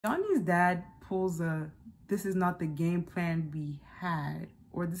Johnny's dad pulls a, this is not the game plan we had,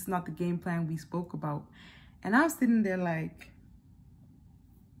 or this is not the game plan we spoke about. And I was sitting there like,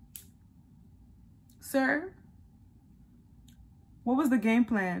 sir, what was the game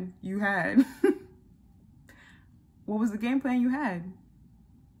plan you had? What was the game plan you had?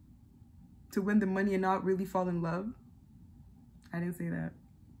 To win the money and not really fall in love? I didn't say that.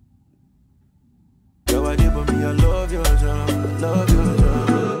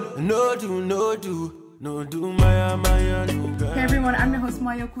 Hey everyone, I'm your host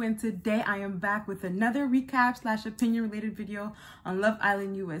Mayoko, and today I am back with another recap / opinion related video on Love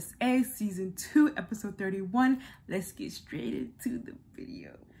Island USA season 2 episode 31. Let's get straight into the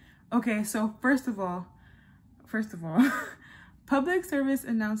video. Okay, so first of all, public service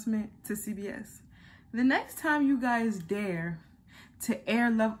announcement to CBS. The next time you guys dare to air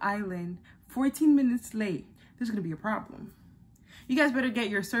Love Island 14 minutes late, there's gonna be a problem. You guys better get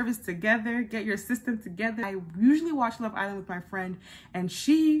your service together, get your system together. I usually watch Love Island with my friend, and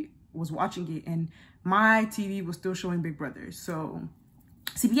she was watching it, and my TV was still showing Big Brother. So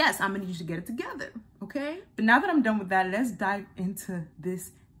CBS, I'm gonna need you to get it together, okay? But now that I'm done with that, let's dive into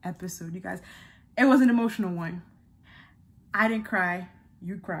this episode. You guys, it was an emotional one. I didn't cry,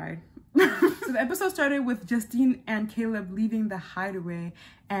 you cried. So the episode started with Justine and Caleb leaving the hideaway,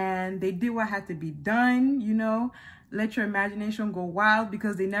 and they did what had to be done, you know, let your imagination go wild,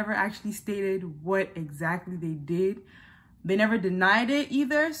 because they never actually stated what exactly they did. They never denied it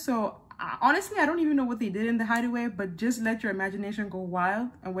either. So honestly, I don't even know what they did in the hideaway, but just let your imagination go wild,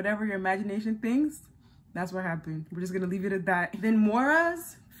 and whatever your imagination thinks, that's what happened. We're just gonna leave it at that. Then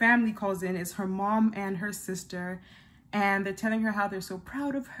Moira's family calls in. It's her mom and her sister, and they're telling her how they're so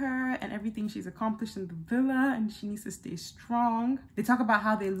proud of her and everything she's accomplished in the villa, and she needs to stay strong. They talk about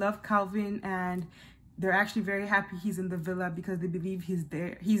how they love Calvin, and they're actually very happy he's in the villa because they believe he's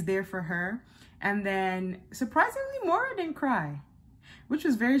there for her. And then surprisingly, Moira didn't cry, which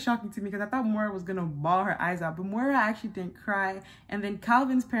was very shocking to me because I thought Moira was gonna bawl her eyes out, but Moira actually didn't cry. And then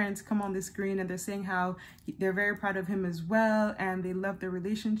Calvin's parents come on the screen, and they're saying how they're very proud of him as well, and they love their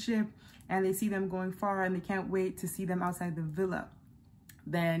relationship, and they see them going far, and they can't wait to see them outside the villa.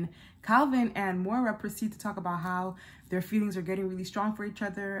 Then Calvin and Moira proceed to talk about how their feelings are getting really strong for each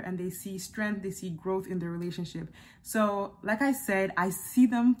other, and they see strength, they see growth in their relationship. So like I said, I see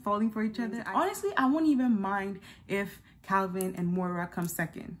them falling for each other. Honestly, I won't even mind if Calvin and Moira come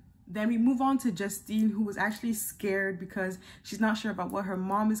second. Then we move on to Justine, who was actually scared because she's not sure about what her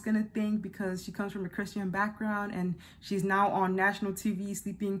mom is gonna think, because she comes from a Christian background and she's now on national TV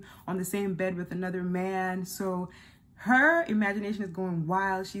sleeping on the same bed with another man. So her imagination is going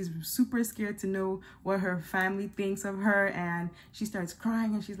wild. She's super scared to know what her family thinks of her, and she starts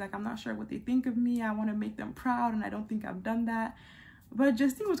crying, and she's like, I'm not sure what they think of me. I want to make them proud, and I don't think I've done that. But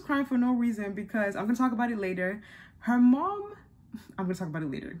Justine was crying for no reason, because I'm going to talk about it later. Her mom, I'm going to talk about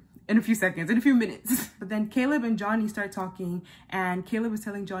it later. In a few seconds, in a few minutes. But then Caleb and Johnny start talking, and Caleb was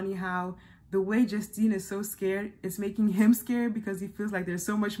telling Johnny how the way Justine is so scared, it's making him scared, because he feels like there's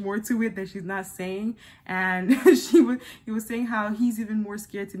so much more to it that she's not saying. And he was saying how he's even more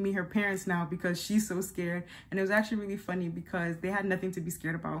scared to meet her parents now because she's so scared. And it was actually really funny because they had nothing to be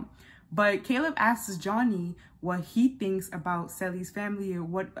scared about. But Caleb asks Johnny what he thinks about Sally's family, or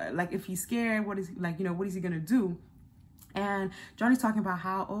what, like, if he's scared, what is, like, you know, what is he gonna do? And Johnny's talking about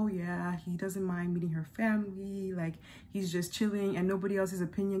how, oh yeah, he doesn't mind meeting her family, like he's just chilling and nobody else's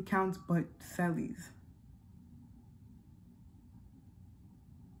opinion counts but Sally's.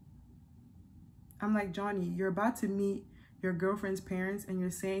 I'm like, Johnny, you're about to meet your girlfriend's parents and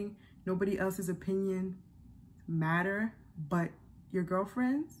you're saying nobody else's opinion matter but your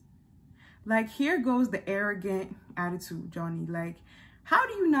girlfriend's? Like, here goes the arrogant attitude, Johnny. Like, how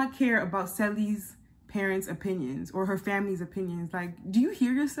do you not care about Sally's parents' opinions or her family's opinions? Like, do you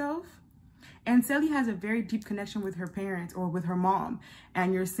hear yourself? And Sally has a very deep connection with her parents or with her mom,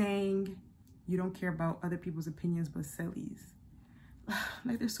 and you're saying you don't care about other people's opinions but Sally's.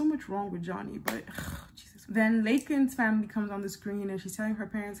 Like, there's so much wrong with Johnny, but Jesus. Then Laken's family comes on the screen, and she's telling her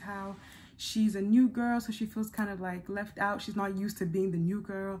parents how she's a new girl, so she feels kind of like left out. She's not used to being the new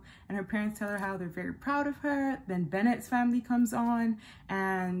girl, and her parents tell her how they're very proud of her. Then Bennett's family comes on,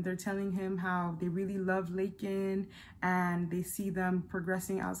 and they're telling him how they really love Laken, and they see them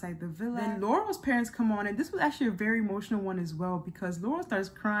progressing outside the villa. Then Laurel's parents come on, and this was actually a very emotional one as well, because Laurel starts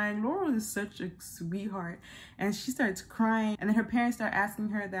crying. Laurel is such a sweetheart, and she starts crying, and then her parents start asking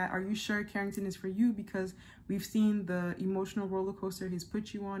her that, are you sure Carrington is for you, because we've seen the emotional roller coaster he's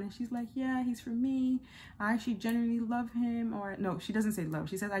put you on. And she's like, yeah, he's for me. I actually genuinely love him. Or no, she doesn't say love.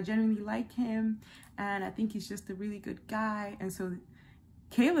 She says, I genuinely like him, and I think he's just a really good guy. And so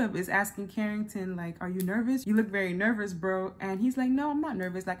Caleb is asking Carrington, like, are you nervous? You look very nervous, bro. And he's like, no, I'm not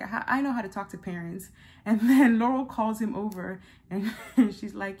nervous. Like, I know how to talk to parents. And then Laurel calls him over and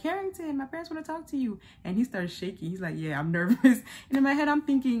she's like, Carrington, my parents want to talk to you. And he starts shaking. He's like, yeah, I'm nervous. And in my head, I'm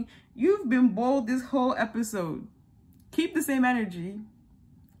thinking, you've been bold this whole episode. Keep the same energy.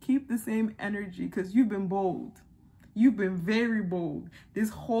 Keep the same energy because you've been bold. You've been very bold this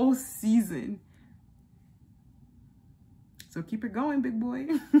whole season. So keep it going, big boy.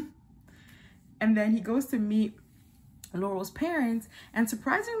 And then he goes to meet Laurel's parents, and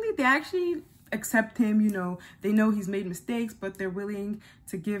surprisingly, they actually accept him. You know, they know he's made mistakes, but they're willing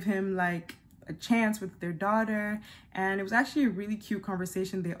to give him like a chance with their daughter. And it was actually a really cute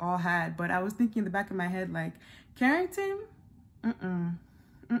conversation they all had. But I was thinking in the back of my head, like, Carrington,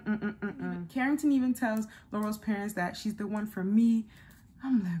 Carrington even tells Laurel's parents that she's the one for me.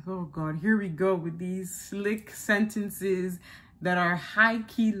 I'm like, oh God, here we go with these slick sentences that are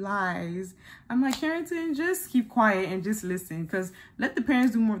high-key lies. I'm like, Carrington, just keep quiet and just listen, because let the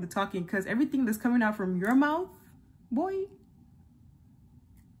parents do more of the talking, because everything that's coming out from your mouth, boy,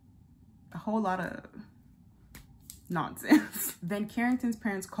 a whole lot of nonsense. Then Carrington's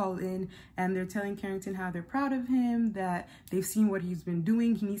parents call in and they're telling Carrington how they're proud of him, that they've seen what he's been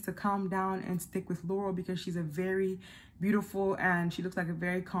doing. He needs to calm down and stick with Laurel because she's a very beautiful and she looks like a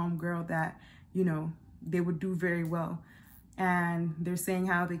very calm girl that, you know, they would do very well. And they're saying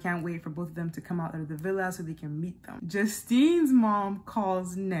how they can't wait for both of them to come out of the villa so they can meet them. Justine's mom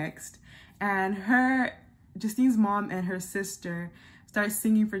calls next, and Justine's mom and her sister start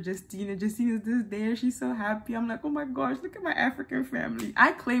singing for Justine, and Justine is just there. She's so happy. I'm like, oh my gosh, look at my African family.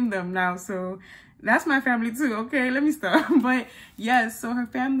 I claim them now, so that's my family too. Okay, let me stop. But yes, so her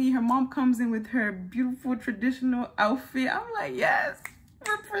family, her mom comes in with her beautiful traditional outfit. I'm like, yes,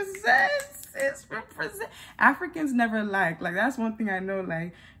 represent, sis, represent. Africans never lie. Like, that's one thing I know.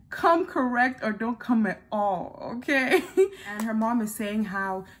 Like, come correct or don't come at all, okay? And her mom is saying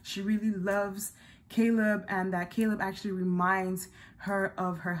how she really loves Caleb and that Caleb actually reminds her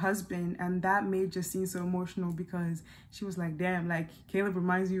of her husband, and that made Justine so emotional because she was like, damn, like Caleb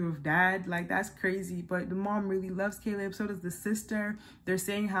reminds you of dad, like that's crazy. But the mom really loves Caleb, so does the sister. They're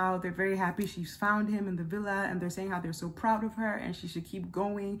saying how they're very happy she's found him in the villa, and they're saying how they're so proud of her and she should keep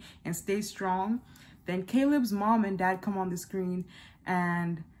going and stay strong. Then Caleb's mom and dad come on the screen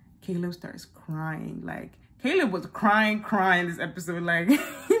and Caleb starts crying. Like, Caleb was crying this episode. Like,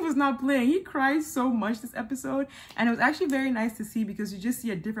 he was not playing. He cried so much this episode. And it was actually very nice to see because you just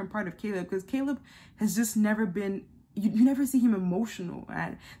see a different part of Caleb. Because Caleb has just never been, you never see him emotional.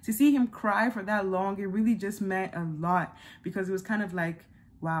 And to see him cry for that long, it really just meant a lot. Because it was kind of like,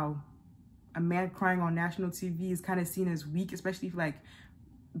 wow, a man crying on national TV is kind of seen as weak, especially for like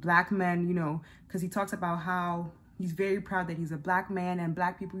black men, you know, because he talks about how he's very proud that he's a black man and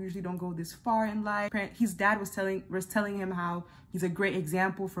black people usually don't go this far in life. His dad was telling him how he's a great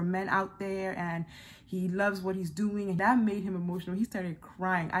example for men out there and he loves what he's doing, and that made him emotional. He started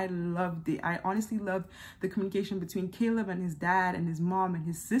crying. I loved it. I honestly loved the communication between Caleb and his dad, and his mom and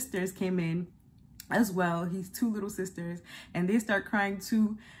his sisters came in as well. He's two little sisters and they start crying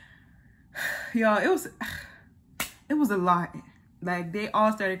too. Y'all, it was a lot. Like, they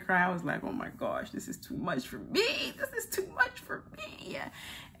all started crying. I was like, oh my gosh, this is too much for me. This is too much for me.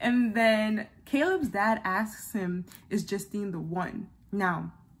 And then Caleb's dad asks him, is Justine the one?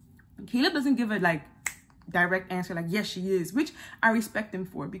 Now, Caleb doesn't give a like direct answer like, yes, she is, which I respect him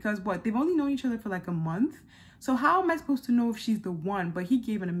for, because what, they've only known each other for like a month. So how am I supposed to know if she's the one? But he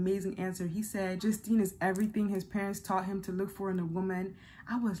gave an amazing answer. He said, Justine is everything his parents taught him to look for in a woman.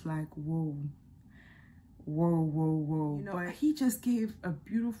 I was like, whoa. You know, but he just gave a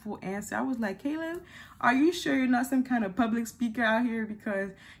beautiful answer. I was like, Caleb, are you sure you're not some kind of public speaker out here? Because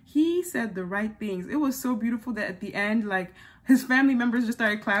he said the right things. It was so beautiful that at the end, like, his family members just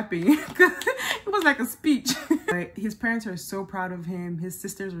started clapping. It was like a speech. But his parents are so proud of him. His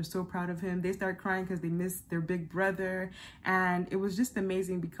sisters are so proud of him. They start crying because they missed their big brother. And it was just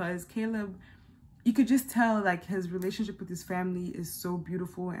amazing because Caleb, you could just tell like his relationship with his family is so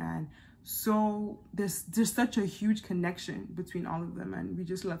beautiful, and so there's such a huge connection between all of them, and we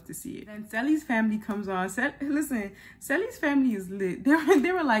just love to see it. Then Sally's family comes on. Listen, Sally's family is lit.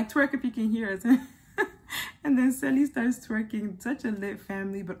 They were like, twerk if you can hear us. And then Sally starts twerking. Such a lit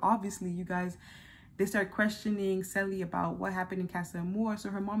family. But obviously, you guys, they start questioning Sally about what happened in Casa Amor. So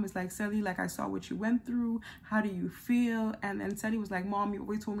her mom is like, Sally, like, I saw what you went through. How do you feel? And then Sally was like, Mom, you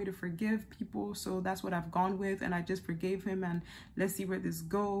always told me to forgive people. So that's what I've gone with. And I just forgave him. And let's see where this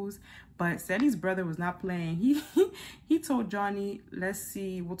goes. But Sally's brother was not playing. He told Johnny, let's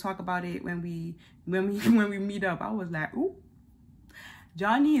see, we'll talk about it when we meet up. I was like, ooh.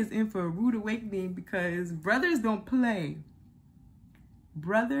 Johnny is in for a rude awakening because brothers don't play.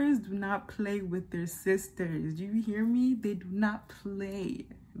 Brothers do not play with their sisters. Do you hear me? They do not play.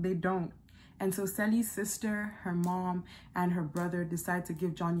 They don't. And so Sally's sister, her mom, and her brother decide to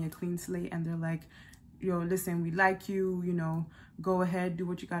give Johnny a clean slate. And they're like, yo, listen, we like you, you know, go ahead, do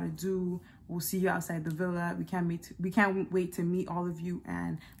what you gotta do. We'll see you outside the villa. We can't wait to meet all of you,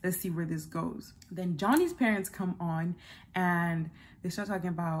 and let's see where this goes. Then Johnny's parents come on and they start talking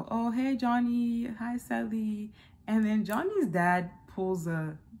about, oh, hey, Johnny, hi, Sally. And then Johnny's dad pulls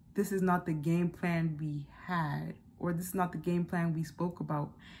a, this is not the game plan we had, or this is not the game plan we spoke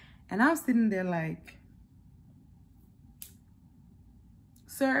about. And I'm sitting there like,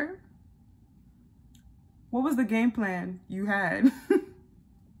 sir, what was the game plan you had?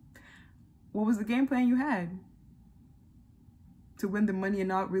 What was the game plan you had? To win the money and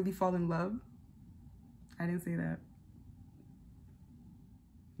not really fall in love? I didn't say that.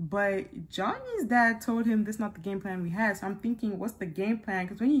 But Johnny's dad told him this is not the game plan we had. So I'm thinking, what's the game plan?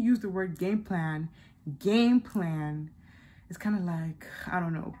 Because when you use the word game plan, it's kind of like, I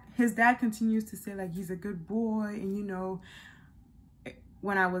don't know. His dad continues to say like he's a good boy, and you know,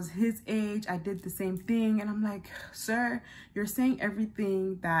 when I was his age, I did the same thing. And I'm like, sir, you're saying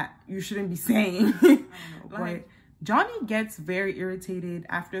everything that you shouldn't be saying. I don't know, but Johnny gets very irritated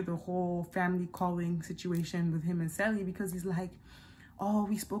after the whole family calling situation with him and Sally, because he's like, all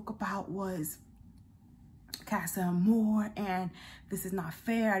we spoke about was Casa Amor, and this is not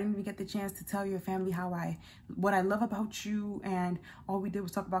fair. I didn't even get the chance to tell your family what I love about you, and all we did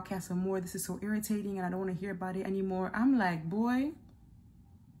was talk about Casa Amor. This is so irritating, and I don't want to hear about it anymore. I'm like, boy,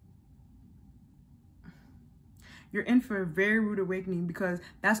 you're in for a very rude awakening, because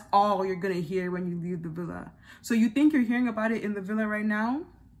that's all you're gonna hear when you leave the villa. So you think you're hearing about it in the villa right now?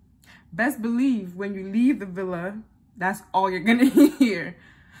 Best believe when you leave the villa, that's all you're gonna hear.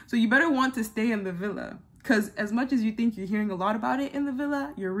 So you better want to stay in the villa, because as much as you think you're hearing a lot about it in the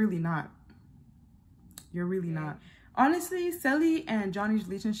villa, you're really not. You're really not. Honestly, Sally and Johnny's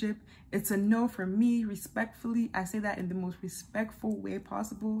relationship, it's a no for me, respectfully. I say that in the most respectful way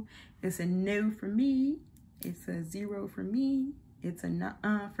possible. It's a no for me. It's a 0 for me. It's a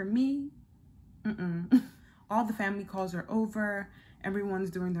nuh-uh for me. All the family calls are over.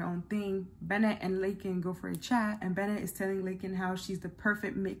 Everyone's doing their own thing. Bennett and Lakin go for a chat, and Bennett is telling Lakin how she's the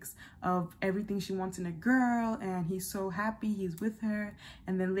perfect mix of everything she wants in a girl, and he's so happy he's with her.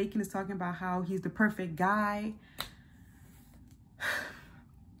 And then Lakin is talking about how he's the perfect guy.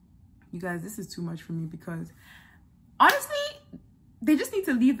 You guys, this is too much for me, because honestly, they just need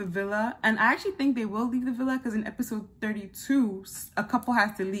to leave the villa. And I actually think they will leave the villa, because in episode 32, a couple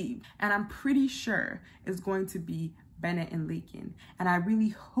has to leave. And I'm pretty sure it's going to be Bennett and Lakin. And I really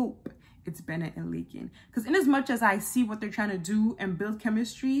hope it's Bennett and Lakin. Because in as much as I see what they're trying to do and build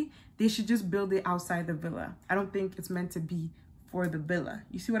chemistry, they should just build it outside the villa. I don't think it's meant to be for the villa.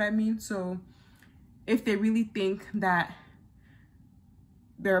 You see what I mean? So if they really think that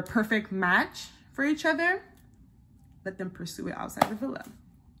they're a perfect match for each other, let them pursue it outside the villa.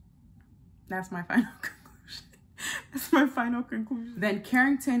 That's my final conclusion. That's my final conclusion. Then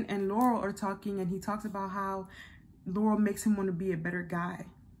Carrington and Laurel are talking, and he talks about how Laurel makes him want to be a better guy.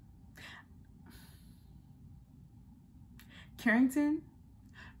 Carrington,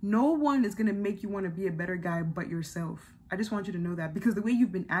 no one is going to make you want to be a better guy but yourself. I just want you to know that, because the way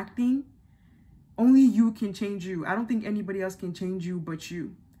you've been acting, only you can change you. I don't think anybody else can change you but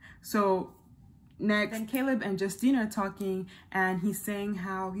you. So next, then Caleb and Justine are talking, and he's saying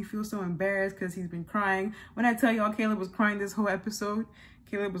how he feels so embarrassed because he's been crying. When I tell y'all Caleb was crying this whole episode,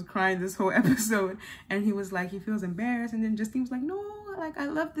 and he was like, he feels embarrassed. And then Justine was like, no, like, I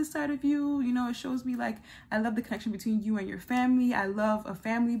love this side of you. You know, it shows me, like, I love the connection between you and your family. I love a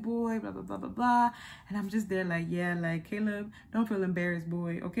family boy, blah, blah, blah, blah, blah. And I'm just there like, yeah, like, Caleb, don't feel embarrassed,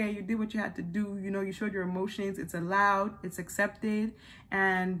 boy. Okay, you did what you had to do. You know, you showed your emotions. It's allowed. It's accepted.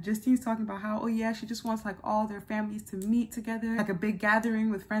 And Justine's talking about how, oh, yeah, she just wants, like, all their families to meet together, like a big gathering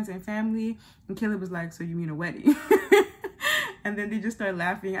with friends and family. And Caleb was like, so you mean a wedding? And then they just start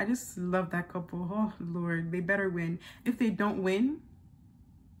laughing. I just love that couple. Oh, Lord, they better win. If they don't win,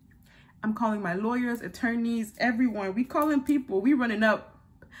 I'm calling my lawyers, attorneys, everyone. We calling people. We running up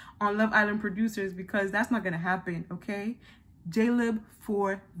on Love Island producers, because that's not going to happen, okay? Jaleb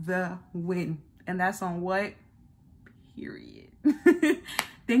for the win. And that's on what? Period.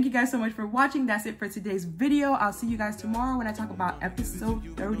 Thank you guys so much for watching. That's it for today's video. I'll see you guys tomorrow when I talk about episode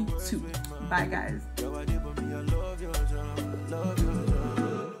 32. Bye, guys.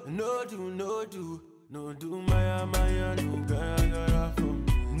 No do, my,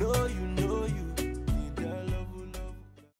 no, you know.